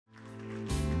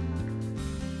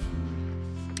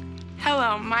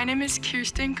Hello, my name is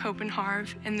Kiersten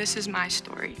Copenharv, and this is my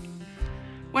story.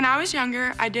 When I was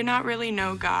younger, I did not really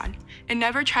know God and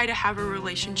never tried to have a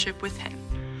relationship with Him.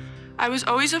 I was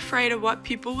always afraid of what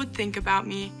people would think about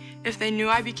me if they knew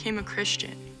I became a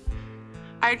Christian.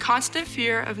 I had constant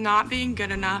fear of not being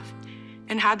good enough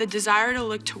and had the desire to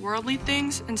look to worldly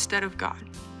things instead of God.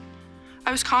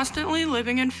 I was constantly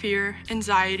living in fear,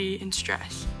 anxiety, and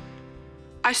stress.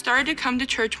 I started to come to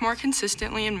church more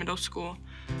consistently in middle school,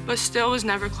 but still was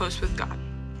never close with God.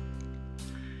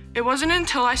 It wasn't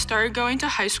until I started going to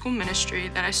high school ministry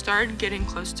that I started getting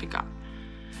close to God.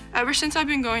 Ever since I've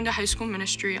been going to high school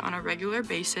ministry on a regular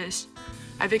basis,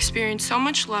 I've experienced so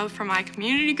much love from my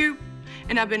community group,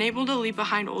 and I've been able to leave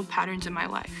behind old patterns in my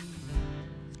life.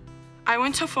 I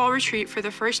went to fall retreat for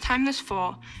the first time this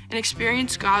fall and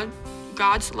experienced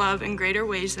God's love in greater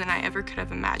ways than I ever could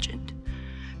have imagined.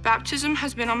 Baptism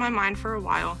has been on my mind for a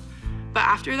while, but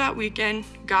after that weekend,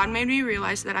 God made me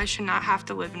realize that I should not have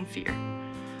to live in fear.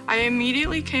 I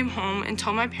immediately came home and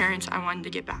told my parents I wanted to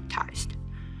get baptized.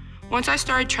 Once I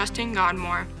started trusting God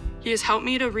more, He has helped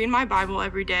me to read my Bible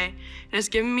every day and has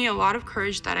given me a lot of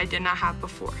courage that I did not have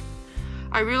before.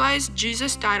 I realized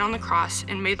Jesus died on the cross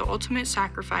and made the ultimate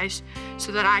sacrifice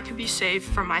so that I could be saved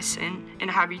from my sin and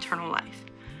have eternal life.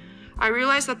 I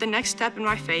realized that the next step in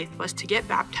my faith was to get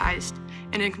baptized,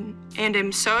 and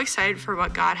am so excited for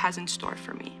what God has in store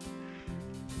for me.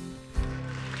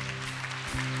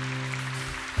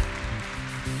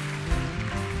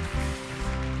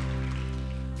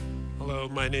 Hello,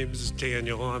 my name is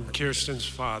Daniel. I'm Kiersten's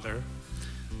father.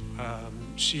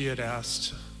 She had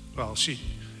asked,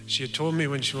 she had told me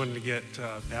when she wanted to get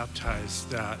baptized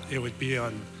that it would be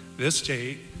on this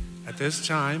date, at this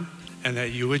time, and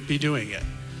that you would be doing it.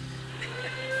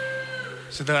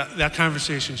 So that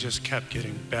conversation just kept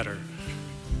getting better.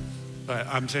 But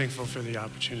I'm thankful for the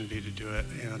opportunity to do it.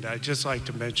 And I'd just like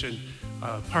to mention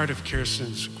part of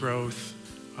Kiersten's growth.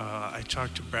 I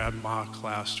talked to Brad Mock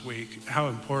last week, how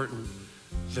important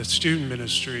the student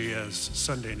ministry is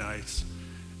Sunday nights.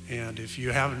 And if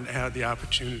you haven't had the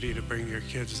opportunity to bring your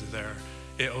kids there,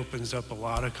 it opens up a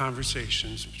lot of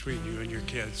conversations between you and your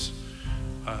kids.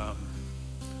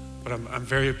 But I'm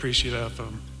very appreciative of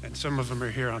them. And some of them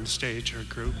are here on stage, our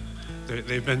group.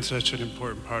 They've been such an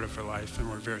important part of our life, and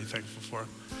we're very thankful for them.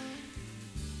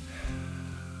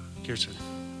 Kiersten,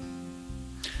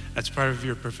 as part of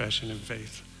your profession of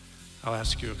faith, I'll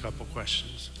ask you a couple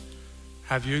questions.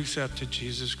 Have you accepted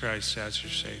Jesus Christ as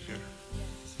your Savior?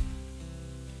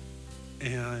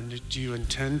 And do you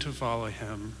intend to follow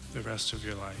Him the rest of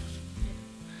your life?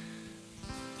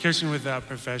 Kiersten, with that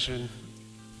profession,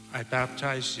 I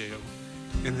baptize you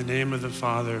in the name of the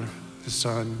Father, the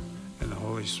Son, and the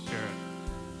Holy Spirit.